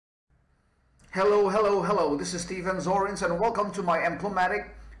Hello. This is Steven Zorins and welcome to my EmploMatic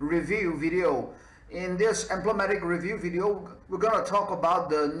review video. In this EmploMatic review video, we're going to talk about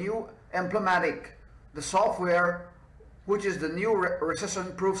the new EmploMatic, the software, which is the new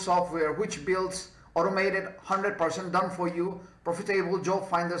recession-proof software which builds automated 100% done for you profitable job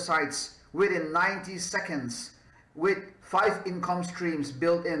finder sites within 90 seconds with 5 income streams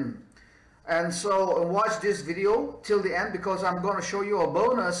built in. And so watch this video till the end, because I'm going to show you a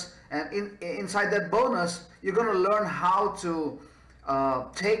bonus, and inside that bonus you're going to learn how to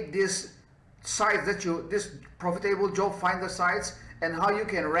take this sites this profitable job finder sites, and how you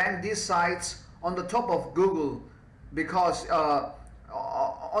can rank these sites on the top of Google, because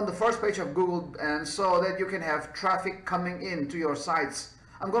on the first page of Google, and so that you can have traffic coming in to your sites.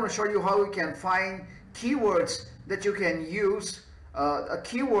 I'm going to show you how you can find keywords that you can use, a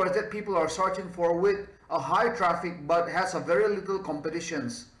keyword that people are searching for with a high traffic but has a very little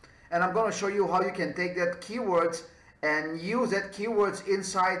competitions. And I'm going to show you how you can take that keywords and use that keywords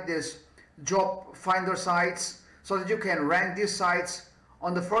inside this job finder sites, so that you can rank these sites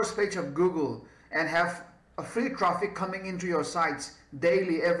on the first page of Google and have a free traffic coming into your sites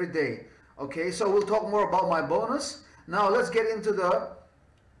daily, every day. Okay, so we'll talk more about my bonus. Now let's get into the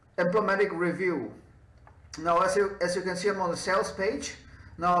EmploMatic review. Now, as you can see, I'm on the sales page.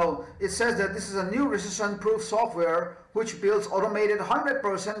 Now it says that this is a new recession-proof software which builds automated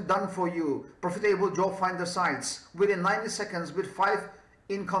 100% done for you profitable job finder sites within 90 seconds with 5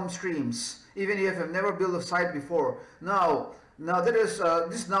 income streams, even if you've never built a site before. Now this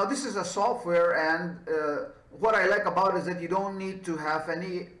is a software, and what I like about it is that you don't need to have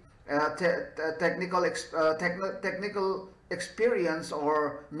any technical experience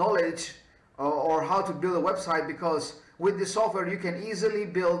or knowledge or how to build a website, because with this software you can easily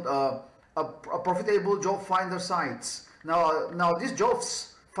build a profitable job finder sites. Now this job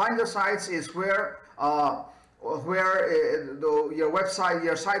finder sites is where your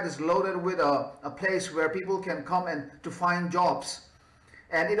site is loaded with a place where people can come and to find jobs,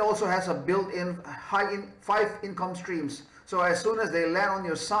 and it also has a built-in 5 income streams. So as soon as they land on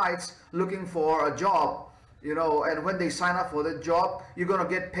your sites looking for a job, and when they sign up for the job, you're gonna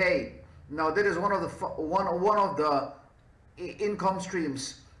get paid. Now that is one of the income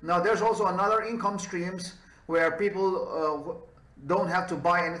streams. Now there's also another income streams where people don't have to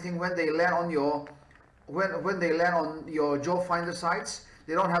buy anything when they land on your job finder sites.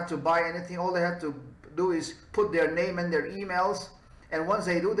 They don't have to buy anything. All they have to do is put their name and their emails, and once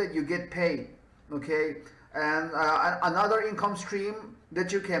they do that, you get paid. Okay, and another income stream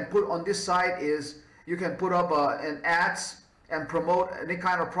that you can put on this site is you can put up an ads and promote any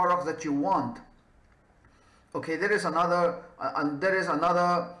kind of products that you want. Okay, there is another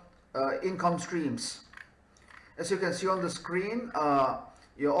income streams. As you can see on the screen, all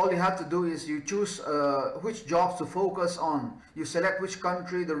you have to do is you choose which jobs to focus on. You select which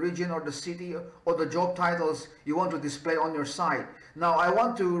country, the region, or the city, or the job titles you want to display on your site. Now I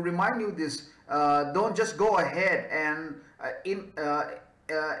want to remind you this: don't just go ahead and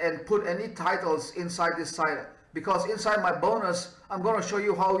put any titles inside this site, because inside my bonus I'm going to show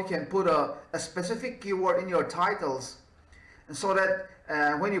you how you can put a specific keyword in your titles, and so that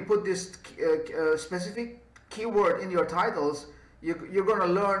when you put this specific keyword in your titles, you're going to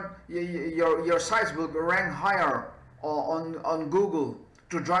learn your sites will rank higher on Google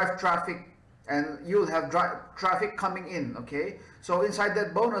to drive traffic, and you'll have traffic coming in. Okay, so inside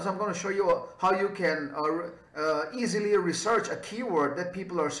that bonus I'm going to show you how you can easily research a keyword that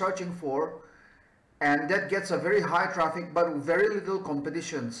people are searching for, and that gets a very high traffic but very little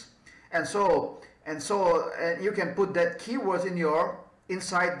competitions. And so you can put that keywords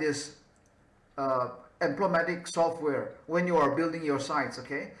inside this EmploMatic software when you are building your sites.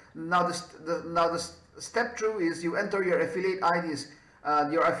 Okay, now the step 2 is you enter your affiliate IDs.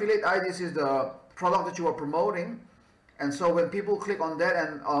 Your affiliate IDs is the product that you are promoting, and so when people click on that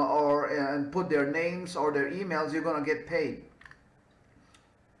and put their names or their emails, you're gonna get paid.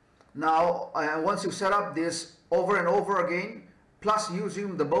 Now once you set up this over and over again, plus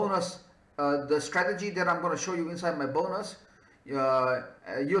using the bonus, the strategy that I'm going to show you inside my bonus,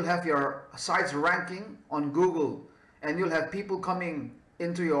 you'll have your sites ranking on Google, and you'll have people coming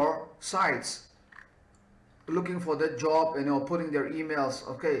into your sites looking for that job and putting their emails.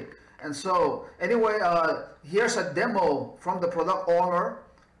 Okay, and so anyway, here's a demo from the product owner.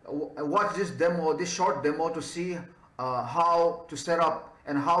 Watch this demo, this short demo, to see how to set up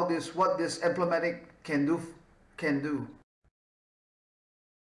and what this EmploMatic can do.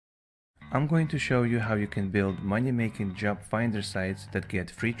 I'm going to show you how you can build money-making job finder sites that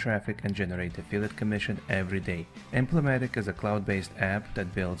get free traffic and generate affiliate commission every day. EmploMatic is a cloud-based app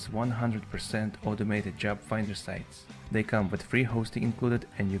that builds 100% automated job finder sites. They come with free hosting included,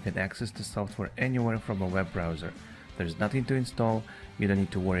 and you can access the software anywhere from a web browser. There's nothing to install, you don't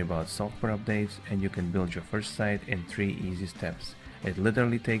need to worry about software updates, and you can build your first site in 3 easy steps. It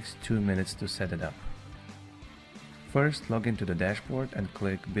literally takes 2 minutes to set it up. First, log into the dashboard and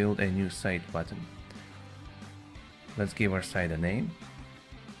click Build a New Site button. Let's give our site a name.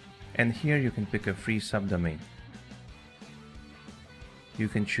 And here you can pick a free subdomain. You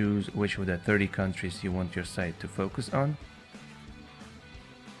can choose which of the 30 countries you want your site to focus on.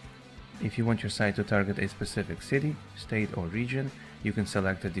 If you want your site to target a specific city, state, or region, you can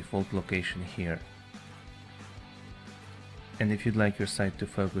select the default location here. And if you'd like your site to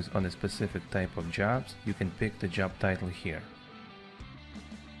focus on a specific type of jobs, you can pick the job title here.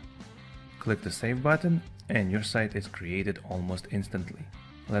 Click the Save button and your site is created almost instantly.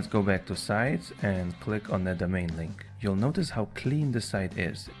 Let's go back to Sites and click on the domain link. You'll notice how clean the site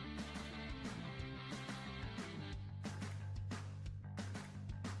is.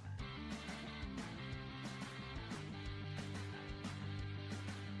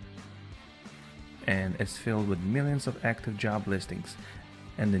 And it's filled with millions of active job listings,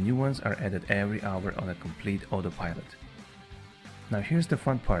 and the new ones are added every hour on a complete autopilot. Now here's the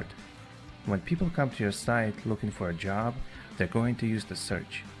fun part. When people come to your site looking for a job, they're going to use the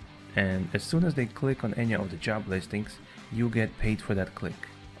search. And as soon as they click on any of the job listings, you get paid for that click.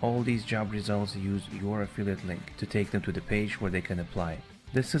 All these job results use your affiliate link to take them to the page where they can apply.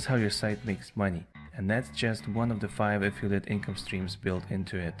 This is how your site makes money, and that's just one of the 5 affiliate income streams built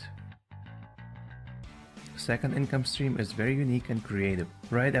into it. Second income stream is very unique and creative.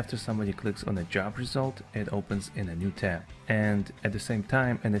 Right after somebody clicks on a job result, it opens in a new tab. And at the same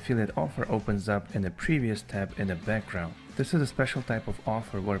time, an affiliate offer opens up in a previous tab in the background. This is a special type of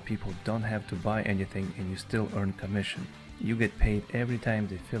offer where people don't have to buy anything and you still earn commission. You get paid every time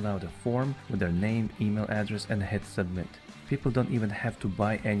they fill out a form with their name, email address, and hit submit. People don't even have to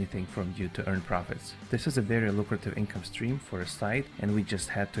buy anything from you to earn profits. This is a very lucrative income stream for a site, and we just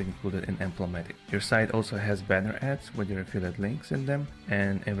had to include it in EmploMatic. Your site also has banner ads with your affiliate links in them,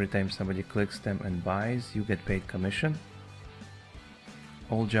 and every time somebody clicks them and buys, you get paid commission.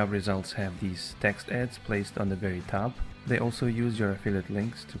 All job results have these text ads placed on the very top. They also use your affiliate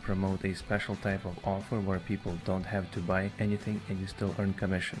links to promote a special type of offer where people don't have to buy anything and you still earn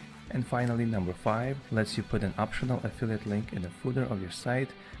commission. And finally, number 5 lets you put an optional affiliate link in the footer of your site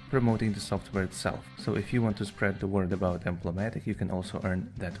promoting the software itself. So if you want to spread the word about EmploMatic, you can also earn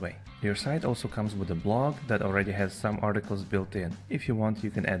that way. Your site also comes with a blog that already has some articles built in. If you want,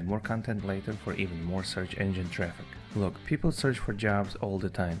 you can add more content later for even more search engine traffic. Look, people search for jobs all the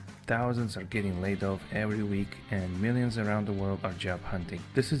time. Thousands are getting laid off every week and millions around the world are job hunting.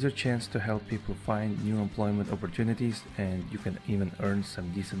 This is your chance to help people find new employment opportunities, and you can even earn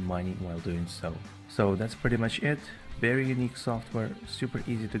some decent money while doing so. So that's pretty much it. Very unique software, super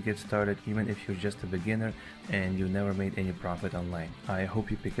easy to get started even if you're just a beginner and you never made any profit online. I hope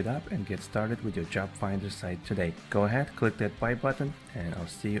you pick it up and get started with your job finder site today. Go ahead, click that buy button, and I'll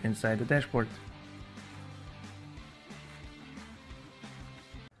see you inside the dashboard.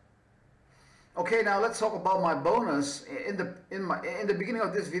 Okay, now let's talk about my bonus. In the beginning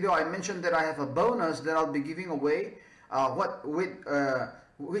of this video, I mentioned that I have a bonus that I'll be giving away,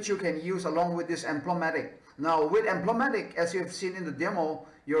 which you can use along with this EmploMatic. Now, with EmploMatic, as you've seen in the demo,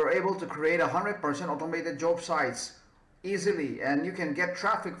 you're able to create 100% automated job sites easily, and you can get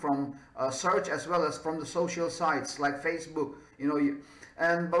traffic from search as well as from the social sites like Facebook.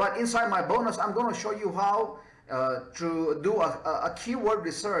 But inside my bonus, I'm going to show you how to do a keyword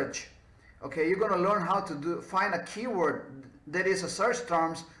research. Okay, you're going to learn how to find a keyword that is a search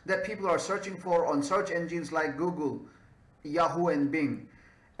terms that people are searching for on search engines like Google, Yahoo, and Bing.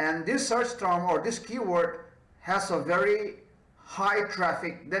 And this search term or this keyword has a very high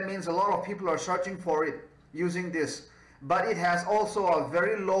traffic. That means a lot of people are searching for it using this. But it has also a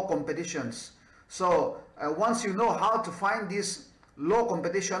very low competitions. So once you know how to find these low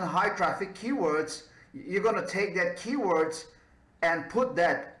competition, high traffic keywords, you're going to take that keywords and put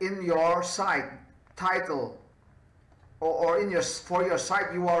that in your site title or for your site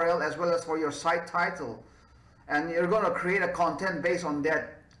URL as well as for your site title. And you're going to create a content based on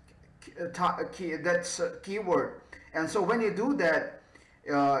that keyword. And so when you do that,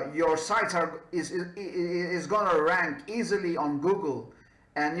 your sites is going to rank easily on Google,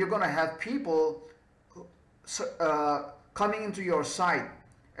 and you're going to have people coming into your site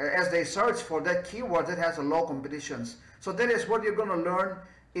as they search for that keyword that has a low competitions. So that is what you're going to learn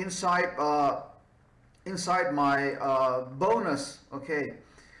inside my bonus. Okay,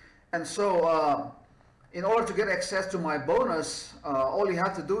 and so in order to get access to my bonus, all you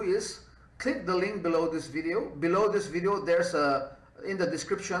have to do is click the link below this video. Below this video, there's in the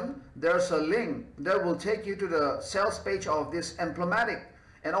description, there's a link that will take you to the sales page of this EmploMatic,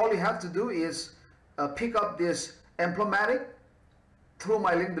 and all you have to do is pick up this EmploMatic through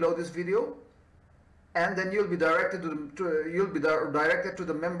my link below this video, and then you'll be directed to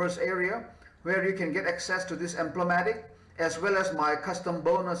the members area, where you can get access to this EmploMatic as well as my custom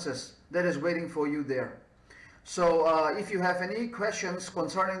bonuses that is waiting for you there. So if you have any questions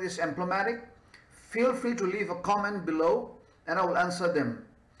concerning this EmploMatic, feel free to leave a comment below and I will answer them.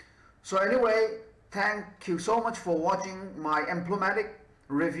 So anyway, thank you so much for watching my EmploMatic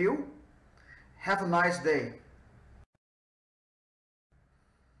review. Have a nice day.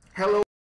 Hello.